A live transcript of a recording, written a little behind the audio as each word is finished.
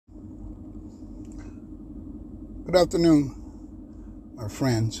Good afternoon, my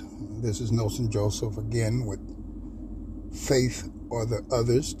friends. This is Nelson Joseph again with Faith or the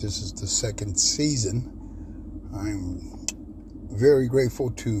Others. This is the second season. I'm very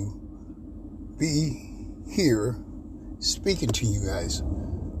grateful to be here speaking to you guys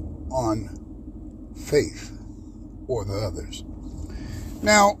on Faith or the Others.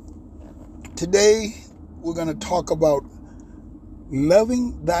 Now, today we're going to talk about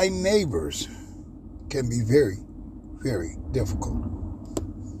loving thy neighbors can be very, very difficult.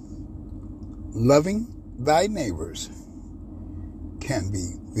 Loving thy neighbors can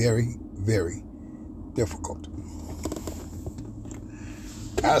be very, very difficult.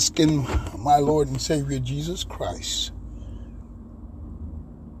 Asking my Lord and Savior Jesus Christ,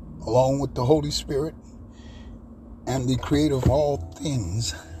 along with the Holy Spirit and the Creator of all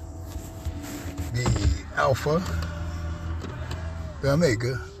things, the Alpha, the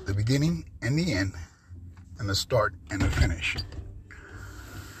Omega, the beginning and the end, and the start and the finish.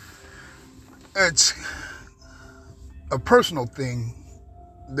 It's a personal thing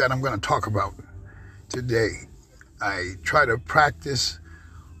that I'm going to talk about today. I try to practice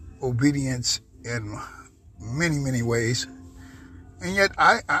obedience in many, many ways, and yet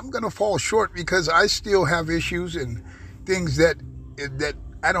I'm going to fall short because I still have issues and things that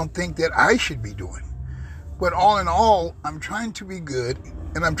I don't think that I should be doing. But all in all, I'm trying to be good,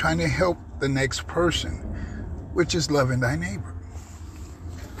 and I'm trying to help the next person, which is loving thy neighbor.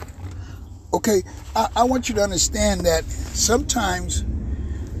 Okay, I want you to understand that sometimes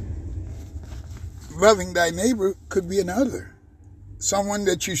loving thy neighbor could be another. Someone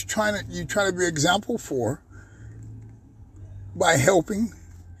that you try to be an example for by helping,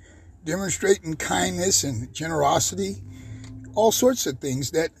 demonstrating kindness and generosity, all sorts of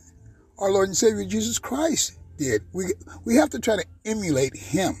things that our Lord and Savior Jesus Christ did. We have to try to emulate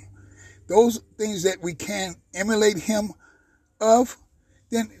him. Those things that we can emulate him of,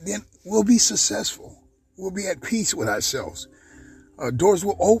 then we'll be successful. We'll be at peace with ourselves. Doors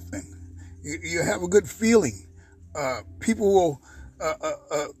will open. You have a good feeling. People will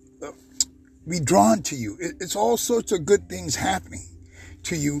be drawn to you. It's all sorts of good things happening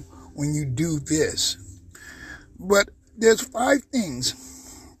to you when you do this. But there's five things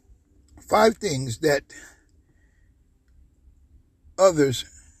that others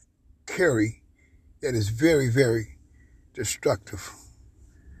carry that is very, very destructive.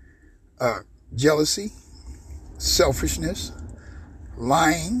 Jealousy, selfishness,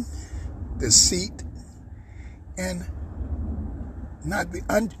 lying, deceit, and not be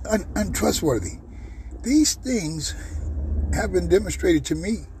untrustworthy. These things have been demonstrated to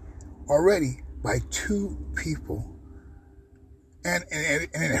me already by two people, and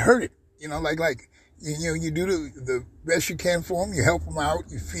it hurt it. You do the best you can for them. You help them out.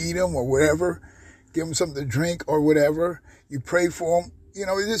 You feed them or whatever. Give them something to drink or whatever. You pray for them.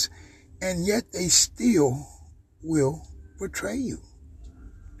 And yet they still will betray you.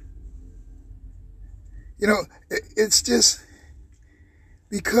 It's just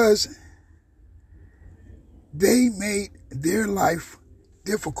because they made their life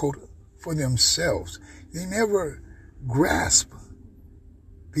difficult for themselves. They never grasped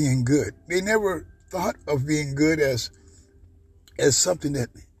being good. They never thought of being good as something that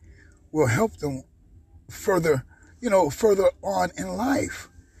will help them further on in life.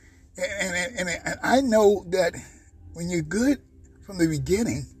 And I know that when you're good from the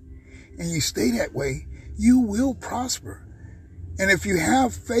beginning and you stay that way, you will prosper. And if you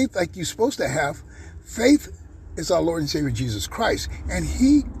have faith like you're supposed to have, faith is our Lord and Savior Jesus Christ, and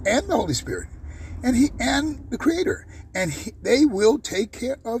He and the Holy Spirit, and He and the Creator, and they will take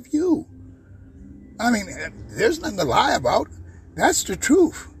care of you. I mean, there's nothing to lie about. That's the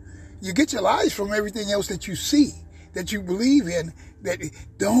truth. You get your lies from everything else that you see, that you believe in, that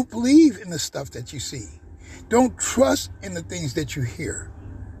don't believe in the stuff that you see. Don't trust in the things that you hear.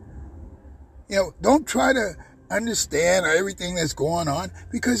 Don't try to understand everything that's going on,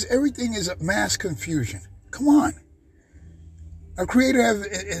 because everything is a mass confusion. Come on. Our Creator,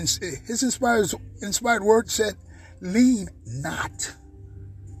 His inspired word said, lean not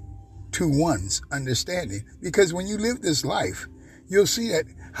to one's understanding. Because when you live this life, you'll see that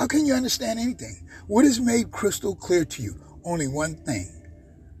how can you understand anything? What is made crystal clear to you? Only one thing: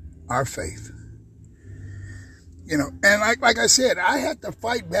 our faith. And like I said, I had to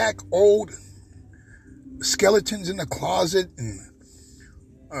fight back old skeletons in the closet and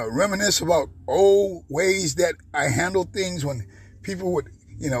reminisce about old ways that I handled things when people would,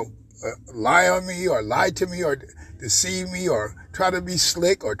 lie on me or lie to me or deceive me or try to be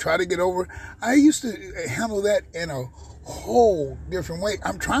slick or try to get over. I used to handle that in a whole different way.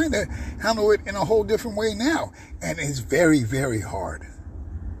 I'm trying to handle it in a whole different way now. And it's very, very hard.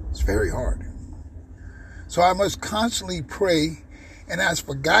 It's very hard. So I must constantly pray and ask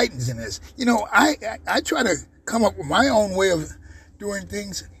for guidance in this. I try to come up with my own way of doing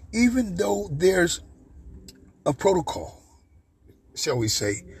things, even though there's a protocol, shall we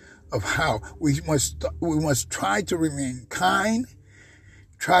say, of how we must try to remain kind,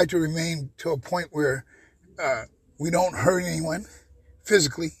 try to remain to a point where we don't hurt anyone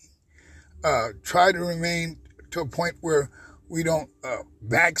physically, try to remain to a point where we don't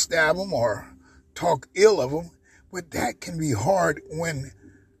backstab them or talk ill of them. But that can be hard when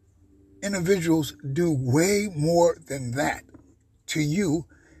individuals do way more than that to you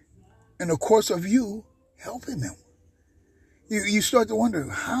in the course of you helping them. You start to wonder,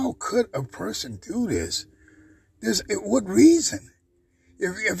 how could a person do this? What reason?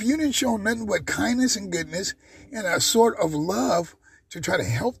 If you didn't show nothing but kindness and goodness and a sort of love to try to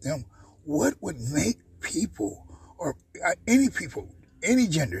help them, what would make people, or any people, any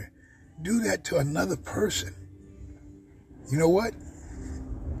gender, do that to another person? You know what?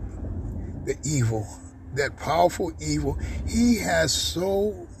 The evil, that powerful evil, he has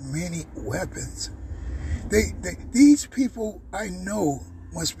so many weapons. These people I know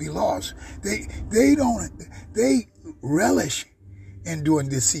must be lost. They relish in doing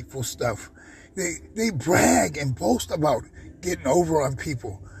deceitful stuff. They brag and boast about getting over on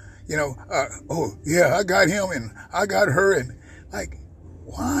people. Oh yeah, I got him and I got her, and like,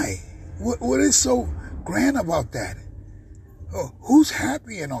 why? What is so grand about that? Oh, who's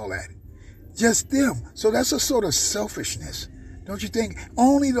happy in all that? Just them. So that's a sort of selfishness. Don't you think?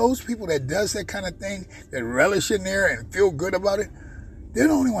 Only those people that does that kind of thing, that relish in there and feel good about it, they're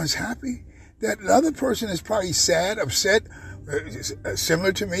the only ones happy. That the other person is probably sad, upset,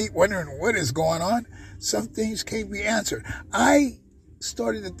 similar to me, wondering what is going on. Some things can't be answered. I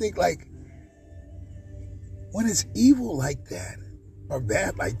started to think, like, when it's evil like that or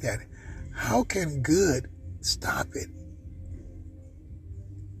bad like that, how can good stop it?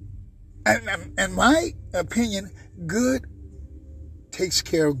 And in my opinion, good takes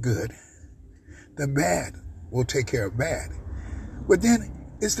care of good. The bad will take care of bad. But then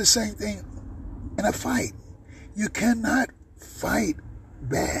it's the same thing in a fight. You cannot fight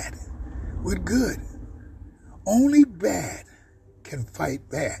bad with good. Only bad can fight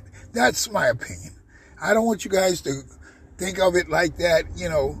bad. That's my opinion. I don't want you guys to think of it like that,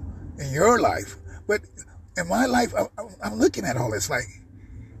 in your life. But in my life, I'm looking at all this like,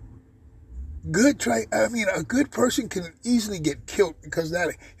 a good person can easily get killed because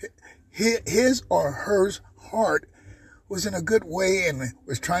that his or her heart was in a good way and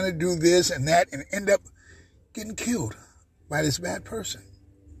was trying to do this and that and end up getting killed by this bad person.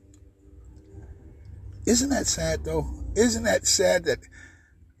 Isn't that sad, though? Isn't that sad that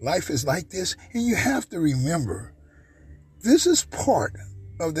life is like this? And you have to remember, this is part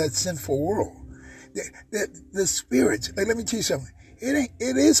of that sinful world. The spirits, let me tell you something. It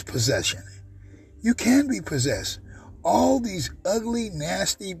is possession. You can be possessed. All these ugly,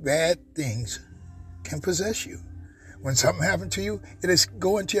 nasty, bad things can possess you. When something happened to you, it is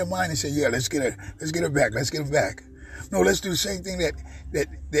go into your mind and say, yeah, let's get her back. No, let's do the same thing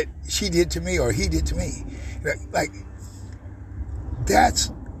that she did to me or he did to me. Like,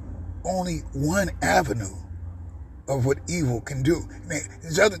 that's only one avenue of what evil can do.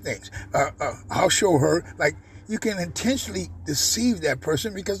 There's other things. I'll show her, like, you can intentionally deceive that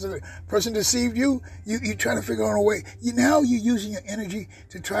person because the person deceived you. You try to figure out a way. Now you're using your energy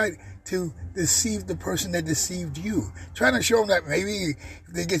to try to deceive the person that deceived you. Trying to show them that maybe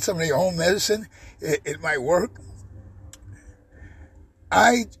if they get some of their own medicine, it might work.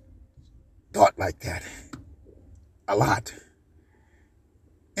 I thought like that a lot.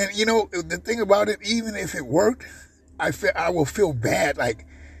 And the thing about it, even if it worked, I will feel bad. Like,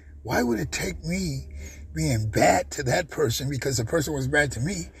 why would it take me being bad to that person because the person was bad to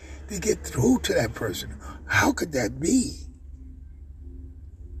me to get through to that person? How could that be?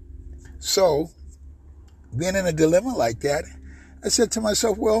 So, being in a dilemma like that, I said to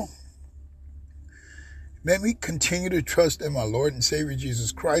myself, well, let me continue to trust in my Lord and Savior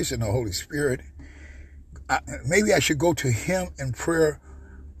Jesus Christ and the Holy Spirit. Maybe I should go to him in prayer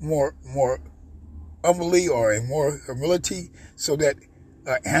more humbly or in more humility so that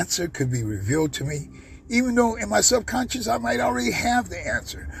an answer could be revealed to me. Even though in my subconscious I might already have the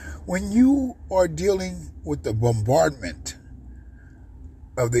answer. When you are dealing with the bombardment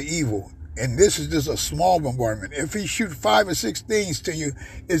of the evil, and this is just a small bombardment, if he shoots 5 or 6 things to you,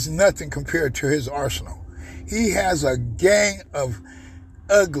 it's nothing compared to his arsenal. He has a gang of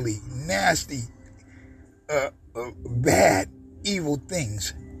ugly, nasty, bad, evil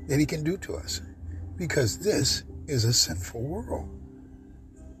things that he can do to us, because this is a sinful world.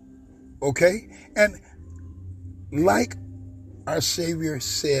 Okay? And like our Savior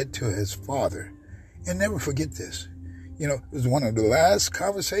said to his Father, and never forget this, it was one of the last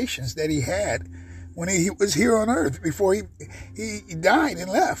conversations that he had when he was here on earth before he died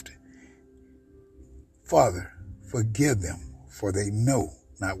and left. Father, forgive them, for they know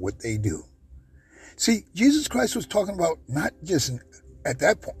not what they do. See, Jesus Christ was talking about not just at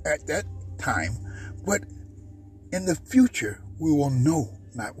that time, but in the future, we will know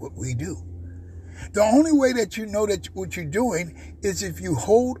not what we do. The only way that you know that what you're doing is if you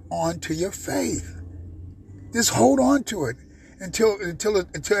hold on to your faith. Just hold on to it until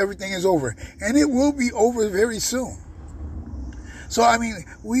everything is over. And it will be over very soon. So,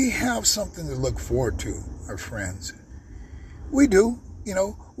 we have something to look forward to, our friends. We do.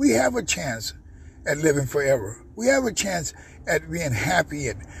 We have a chance at living forever. We have a chance at being happy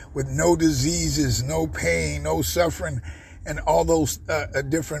and with no diseases, no pain, no suffering, and all those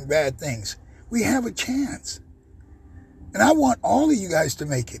different bad things. We have a chance. And I want all of you guys to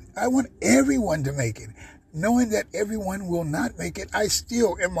make it. I want everyone to make it. Knowing that everyone will not make it, I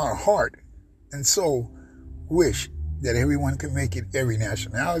still, in my heart and soul, wish that everyone can make it. Every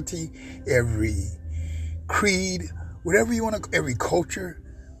nationality, every creed, whatever you want to, every culture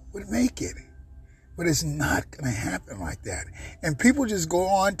would make it. But it's not going to happen like that. And people just go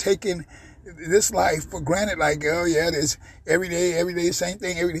on taking this life for granted, like, oh yeah, this every day, same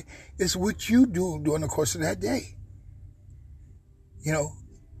thing, every day. It's what you do during the course of that day.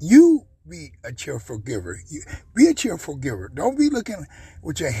 You be a cheerful giver. Be a cheerful giver. Don't be looking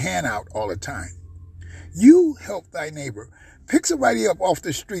with your hand out all the time. You help thy neighbor. Pick somebody up off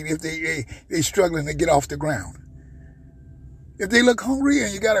the street if they struggling to get off the ground. If they look hungry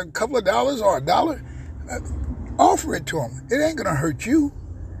and you got a couple of dollars or $1, offer it to them. It ain't going to hurt you.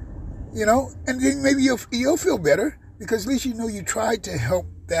 And then maybe you'll feel better because at least you tried to help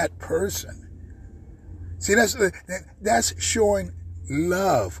that person. See, that's showing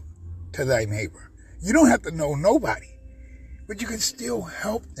love to thy neighbor. You don't have to know nobody, but you can still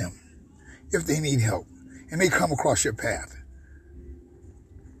help them if they need help and they come across your path.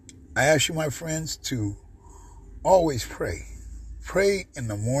 I ask you, my friends, to always pray. Pray in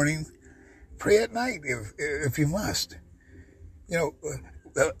the morning. Pray at night if you must.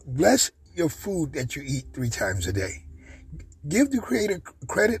 Bless your food that you eat 3 times a day. Give the Creator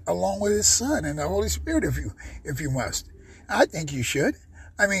credit along with His Son and the Holy Spirit if you must. I think you should.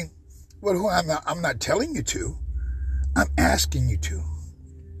 But I'm not telling you to. I'm asking you to.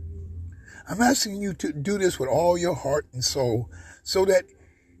 I'm asking you to do this with all your heart and soul so that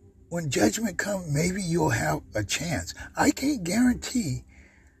when judgment comes, maybe you'll have a chance. I can't guarantee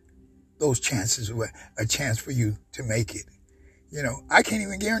those chances, a chance for you to make it. I can't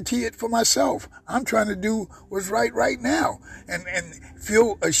even guarantee it for myself. I'm trying to do what's right now and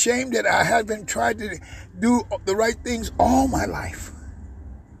feel ashamed that I have been trying to do the right things all my life.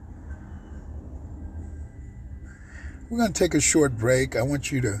 We're going to take a short break. I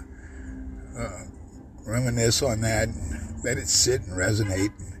want you to reminisce on that and let it sit and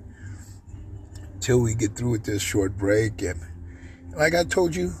resonate until we get through with this short break. And like I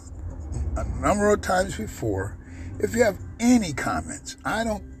told you a number of times before, if you have any comments, I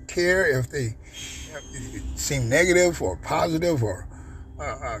don't care if they seem negative or positive or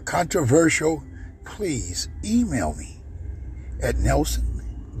controversial, please email me at Nelson,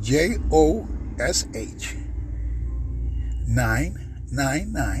 JOSH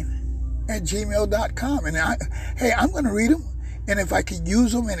 999 at gmail.com. And I'm going to read them. And if I can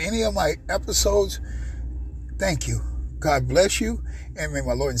use them in any of my episodes, thank you. God bless you. And may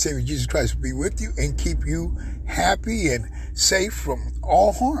my Lord and Savior Jesus Christ be with you and keep you happy and safe from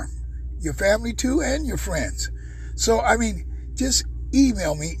all harm. Your family too and your friends. So, just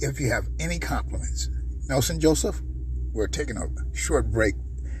email me if you have any compliments. Nelson Joseph, we're taking a short break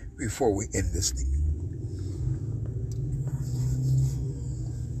before we end this thing.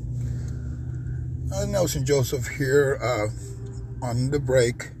 Nelson Joseph here on the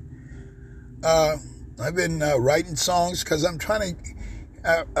break. I've been writing songs because I'm trying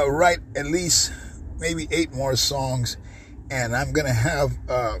to write at least maybe 8 more songs, and I'm going to have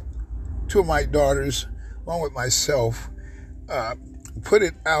 2 of my daughters, along with myself, put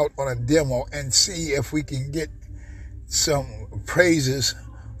it out on a demo and see if we can get some praises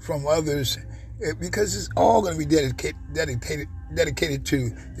from others, because it's all going to be dedicated to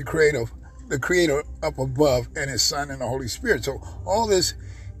the Creator up above and His Son and the Holy Spirit. So all this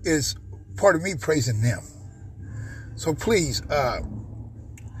is part of me praising them. So please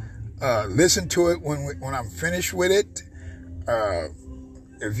listen to it when I'm finished with it.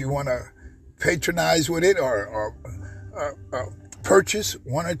 If you want to patronize with it or purchase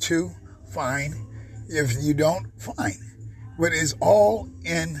one or two, fine. If you don't, fine. But it's all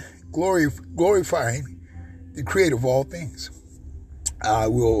in glorifying the Creator of all things. I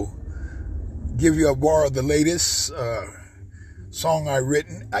will give you a bar of the latest song I've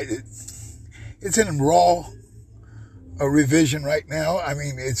written. It's in raw revision right now. I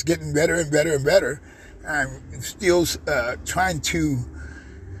mean, it's getting better and better and better. I'm still trying to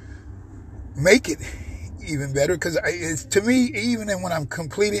make it even better because to me, even when I'm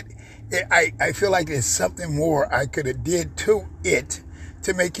completed, I feel like there's something more I could have did to it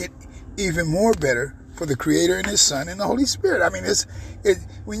to make it even more better for the Creator and His Son and the Holy Spirit. I mean,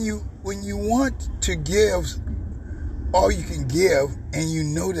 when you want to give all you can give and you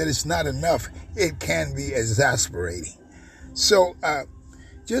know that it's not enough, it can be exasperating. So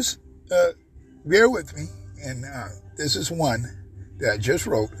just bear with me, and this is one that I just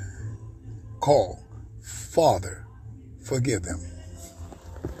wrote called Father, Forgive Them.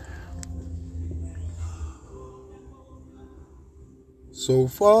 So,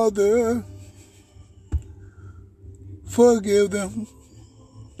 Father, forgive them.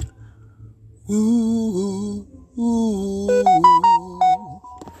 Ooh, ooh.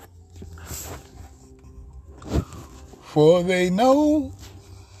 For they know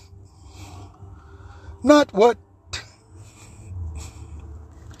not what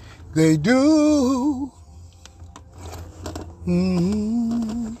they do.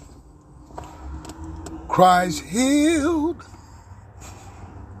 Christ healed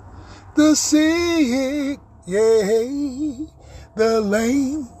the sick, yea, the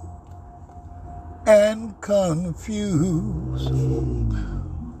lame and confused,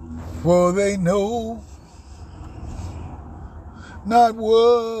 for they know not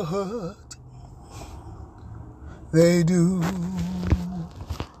what they do.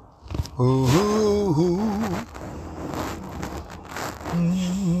 Oh,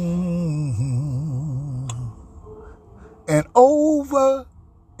 and over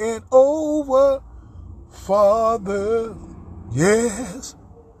and over, Father, yes,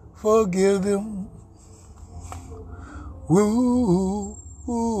 forgive them. Ooh,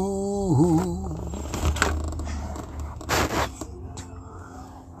 ooh.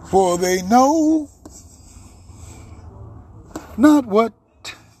 For they know not what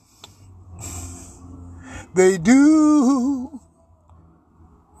they do.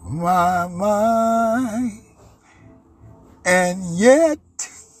 My, and yet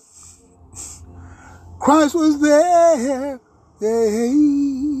Christ was there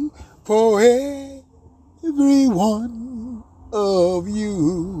for every one of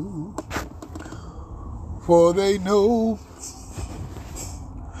you. For they know,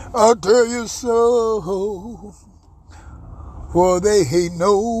 I'll tell you so, for they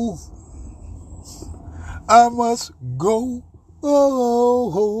know I must go,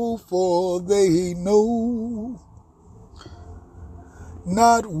 for they know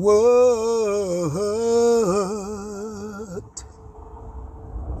not what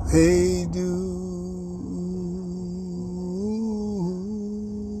they do.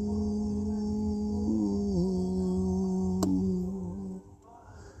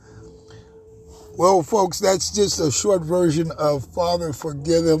 Well, folks, that's just a short version of Father,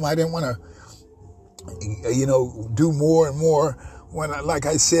 Forgive Them. I didn't want to, do more and more when, like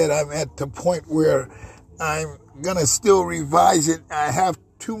I said, I'm at the point where I'm going to still revise it. I have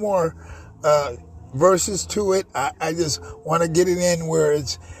two more verses to it. I just want to get it in where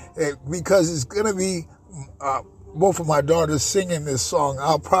because it's going to be both of my daughters singing this song.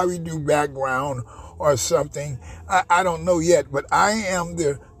 I'll probably do background or something. I don't know yet, but I am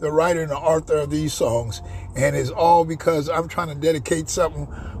the writer and the author of these songs, and it's all because I'm trying to dedicate something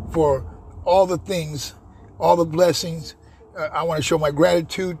for all the things, all the blessings. I want to show my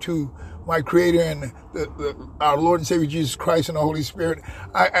gratitude to my Creator and our Lord and Savior Jesus Christ and the Holy Spirit.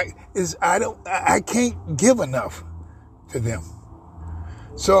 I can't give enough to them.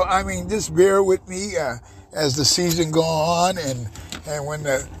 So I mean, just bear with me as the season go on, and when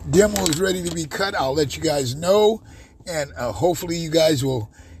the demo is ready to be cut, I'll let you guys know, and hopefully you guys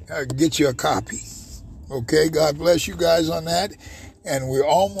will get you a copy. Okay, God bless you guys on that. And we're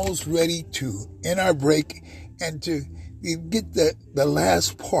almost ready to end our break and to get the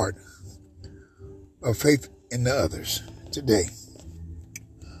last part of faith in the others today.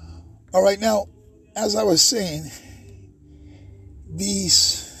 All right, now, as I was saying,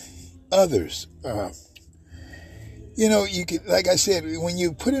 these others, you can, like I said, when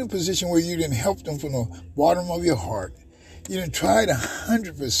you put in a position where you didn't help them from the bottom of your heart, You done tried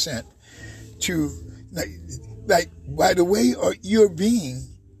 100% to, like by the way you're being,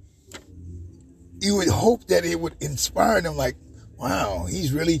 you would hope that it would inspire them like, wow,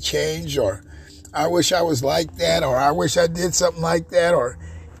 he's really changed, or I wish I was like that, or I wish I did something like that, or,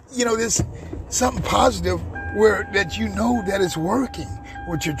 there's something positive where that that it's working,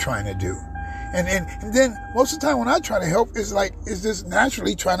 what you're trying to do. And then most of the time when I try to help, it's just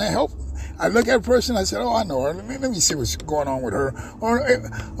naturally trying to help. I look at a person, I said, oh, I know her. Let me see what's going on with her. Or,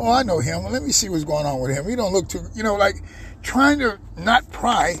 oh, I know him. Let me see what's going on with him. He don't look too, like trying to not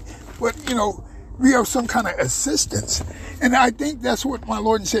pry, but, we have some kind of assistance. And I think that's what my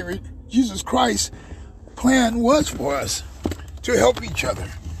Lord and Savior, Jesus Christ's plan was for us, to help each other.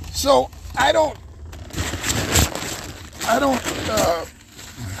 So I don't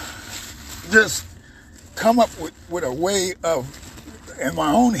just come up with a way of, in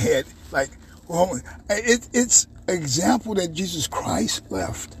my own head, like, well, it's an example that Jesus Christ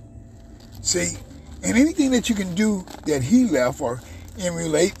left. See? And anything that you can do that he left or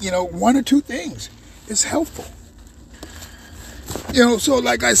emulate, one or two things is helpful. So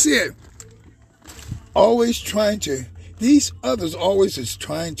like I said, these others always is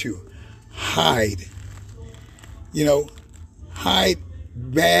trying to hide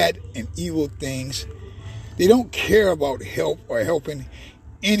bad and evil things. They don't care about help or helping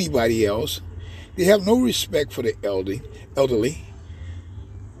anybody else. They have no respect for the elderly.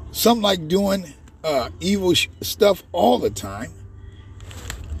 Some like doing evil stuff all the time.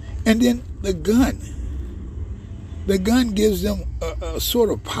 And then the gun. The gun gives them a sort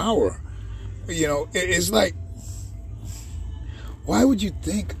of power. It's like, why would you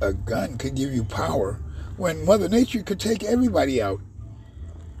think a gun could give you power when Mother Nature could take everybody out?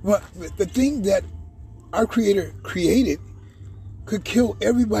 Well, the thing that our Creator created could kill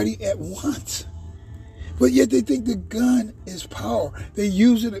everybody at once. But yet they think the gun is power. They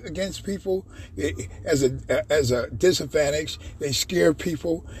use it against people as a disadvantage. They scare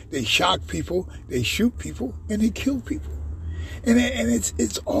people. They shock people. They shoot people, and they kill people. And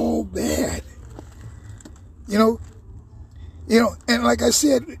it's all bad. And like I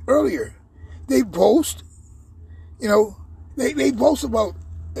said earlier, they boast. They boast about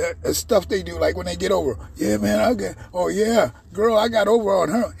stuff they do, like when they get over. Yeah, man, girl, I got over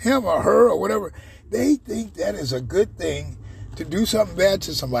on him or her or whatever. They think that is a good thing to do something bad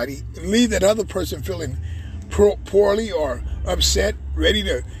to somebody, leave that other person feeling poorly or upset, ready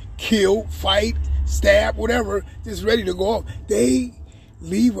to kill, fight, stab, whatever, just ready to go off. They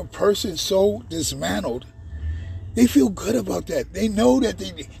leave a person so dismantled. They feel good about that. They know that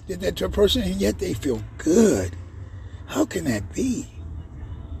they did that to a person, and yet they feel good. How can that be?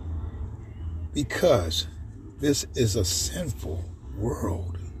 Because this is a sinful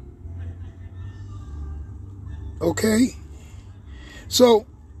world. Okay? So,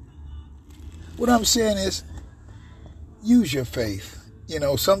 what I'm saying is, use your faith.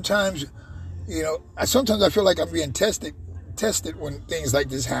 Sometimes I feel like I'm being tested when things like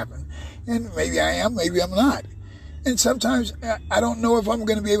this happen. And maybe I am, maybe I'm not. And sometimes I don't know if I'm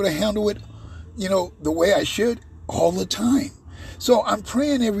going to be able to handle it, the way I should all the time. So I'm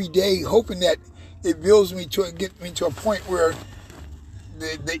praying every day, hoping that it builds me to get me to a point where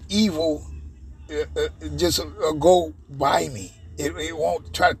the evil just go by me. It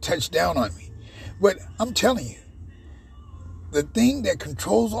won't try to touch down on me. But I'm telling you, the thing that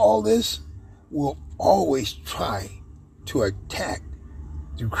controls all this will always try to attack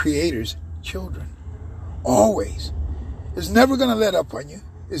the Creator's children. Always. It's never going to let up on you.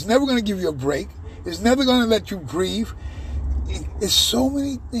 It's never going to give you a break. It's never going to let you breathe. It's so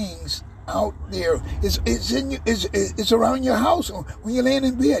many things out there. It's around your house when you're laying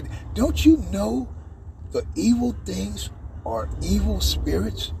in bed. Don't you know the evil things are evil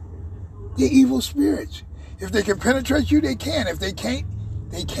spirits? They're evil spirits. If they can penetrate you, they can. If they can't,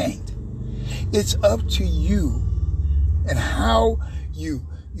 they can't. It's up to you and how you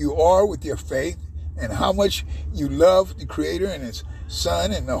are with your faith and how much you love the Creator and His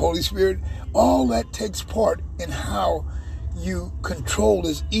Son and the Holy Spirit. All that takes part in how you control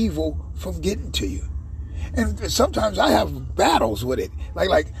this evil from getting to you. And sometimes I have battles with it.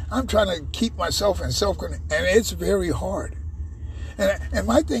 Like I'm trying to keep myself in self-control, and it's very hard. And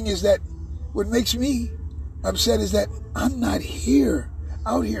my thing is that what makes me upset is that I'm not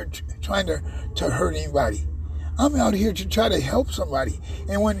out here trying to hurt anybody. I'm out here to try to help somebody.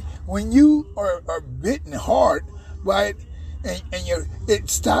 And when you are bitten hard by it, and it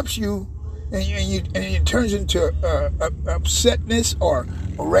stops you, and it turns into upsetness or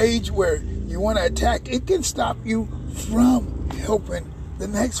rage where you want to attack, it can stop you from helping the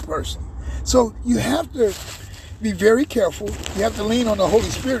next person. So you have to be very careful. You have to lean on the Holy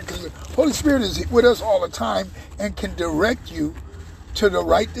Spirit, because the Holy Spirit is with us all the time and can direct you to the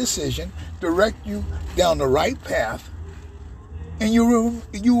right decision, direct you down the right path, and you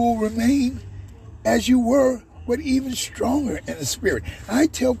will remain as you were, but even stronger in the Spirit. I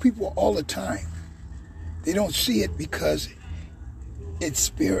tell people all the time, they don't see it because it's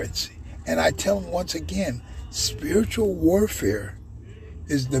spirits. And I tell them once again, spiritual warfare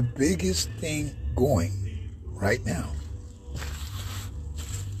is the biggest thing going right now.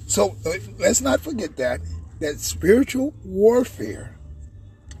 So let's not forget that spiritual warfare,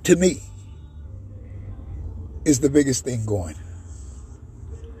 to me, is the biggest thing going.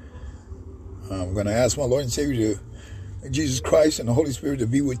 I'm going to ask my Lord and Savior, Jesus Christ and the Holy Spirit, to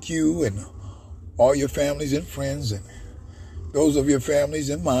be with you and all your families and friends, and those of your families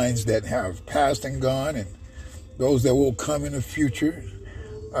and minds that have passed and gone, and those that will come in the future,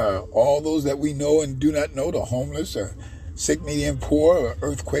 all those that we know and do not know, the homeless, sick, needy, and poor,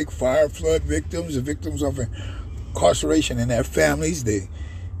 earthquake, fire, flood victims, the victims of incarceration and their families, the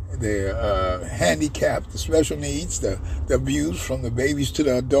handicapped, the special needs, the abused, from the babies to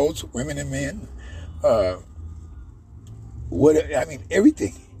the adults, women and men,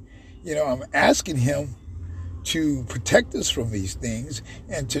 everything. I'm asking him to protect us from these things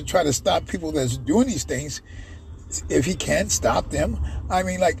and to try to stop people that's doing these things, if he can stop them. I'm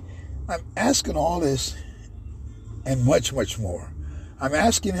asking all this and much, much more. I'm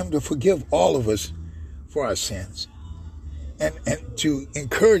asking him to forgive all of us for our sins, and to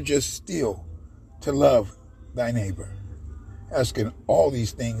encourage us still to love thy neighbor. Asking all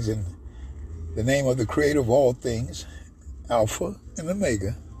these things in the name of the Creator of all things, Alpha and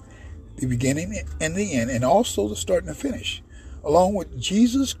Omega, the beginning and the end, and also the start and the finish, along with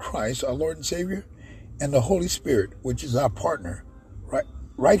Jesus Christ, our Lord and Savior, and the Holy Spirit, which is our partner,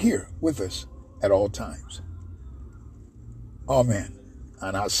 right here with us at all times. Amen.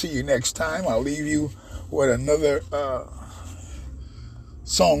 And I'll see you next time. I'll leave you with another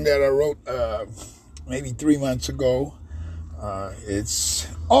song that I wrote maybe 3 months ago. It's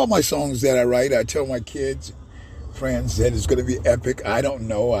all my songs that I write. I tell my kids, friends, that it's going to be epic. I don't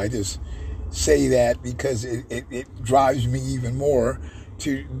know. I just say that because it drives me even more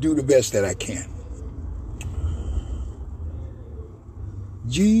to do the best that I can.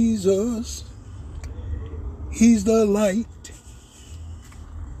 Jesus, he's the light,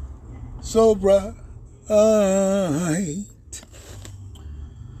 so bright.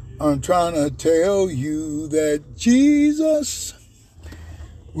 I'm trying to tell you that Jesus,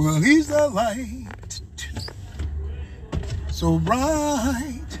 well, he's the light, so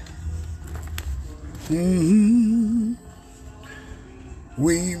bright.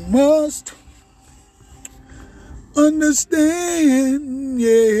 We must understand,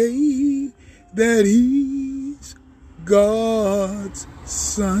 that he's God's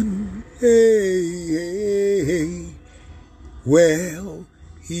son. Well,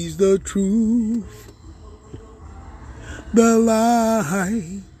 he's the truth, the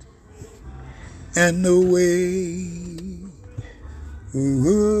light, and the way.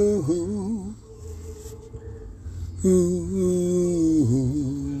 Ooh, ooh.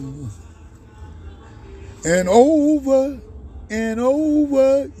 And over,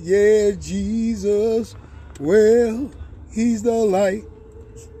 Jesus, well, he's the light,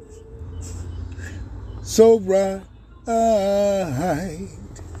 so bright.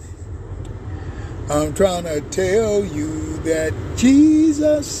 I'm trying to tell you that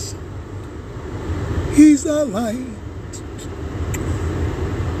Jesus, he's the light,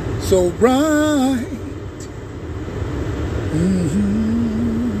 so bright.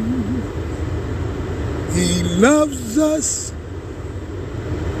 He loves us,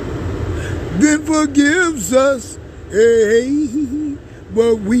 then forgives us,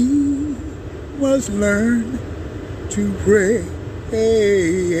 but we must learn to pray.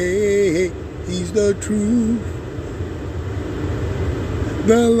 He's the truth,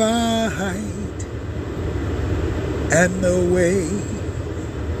 the light, and the way.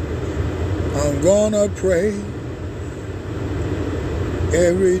 I'm gonna pray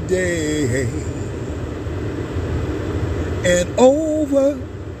every day, and over,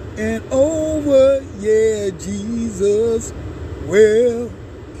 Jesus, well,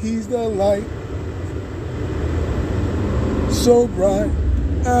 he's the light, so bright.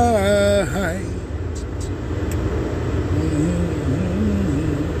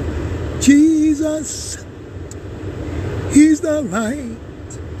 Jesus, he's the light,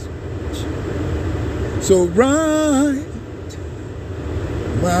 so bright.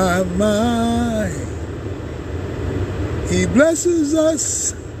 My mind, he blesses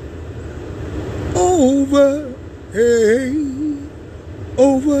us over Hey,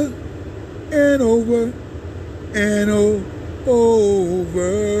 over and over and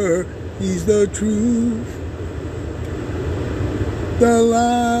over. He's the truth, the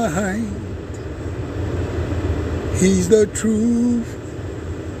light. He's the truth,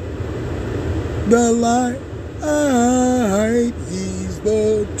 the light. He's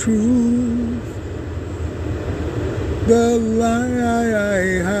the truth, the light,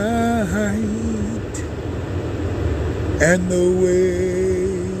 and the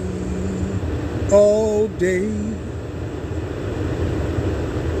way all day,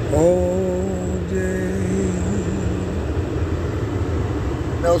 all day.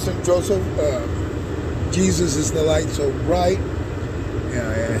 Nelson Joseph, Jesus is the light so bright. And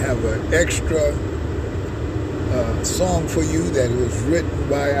I have an extra song for you that was written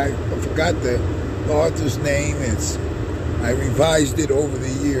by, I forgot the author's name. I revised it over the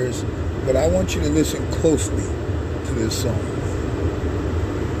years, but I want you to listen closely to this song.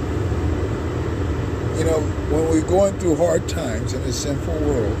 You know, when we're going through hard times in this sinful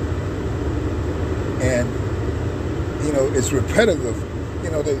world, and, you know, it's repetitive,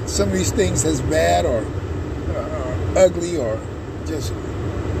 you know, that some of these things that's bad or ugly or just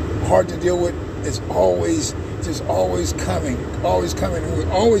hard to deal with, it's always coming, and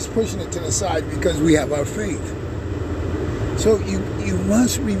we're always pushing it to the side because we have our faith. So you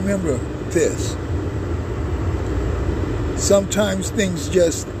must remember this. Sometimes things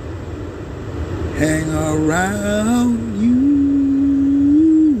just hang around you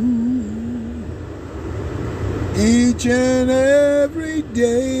each and every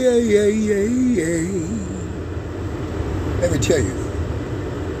day. Let me tell you,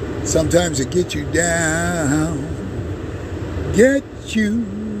 sometimes it gets you down.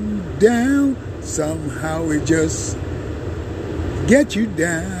 Somehow it just gets you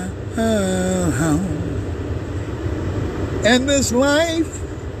down. And this life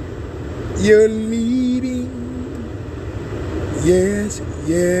you're leading, yes,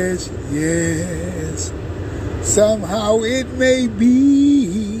 somehow it may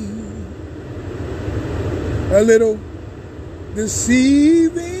be a little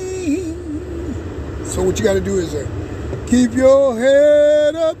deceiving. So what you got to do is keep your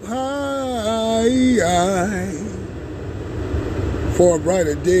head up high for a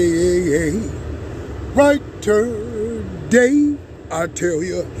brighter day. Brighter day, I tell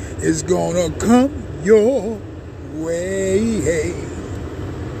you, is gonna come your way.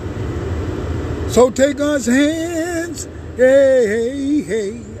 So take God's hands,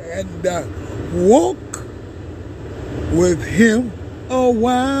 and walk with Him a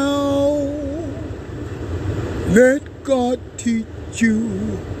while. Let God teach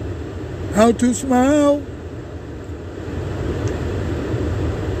you how to smile.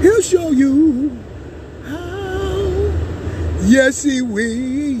 He'll show you how. Yes, He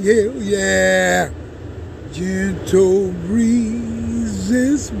will, yeah. Gentle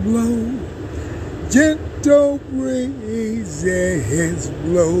breezes blow. Gentle breezes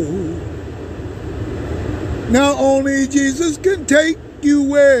blow. Now only Jesus can take you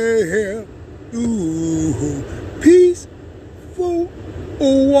where peaceful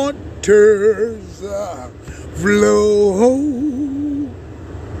waters flow.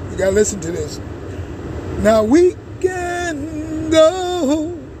 You gotta listen to this. Now we can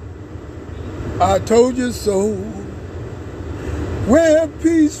go, I told you so, where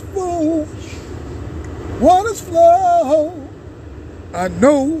peaceful waters flow. I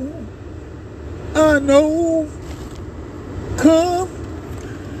know, come,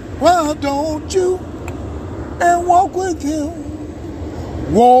 why don't you and walk with Him,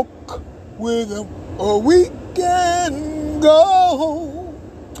 or we can go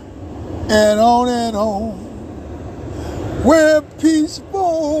and on, where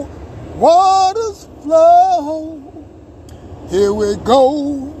peaceful waters flow. Here we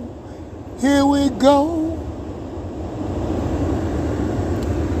go.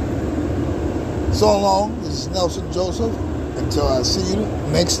 So long, this is Nelson Joseph. Until I see you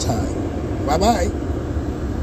next time. Bye-bye.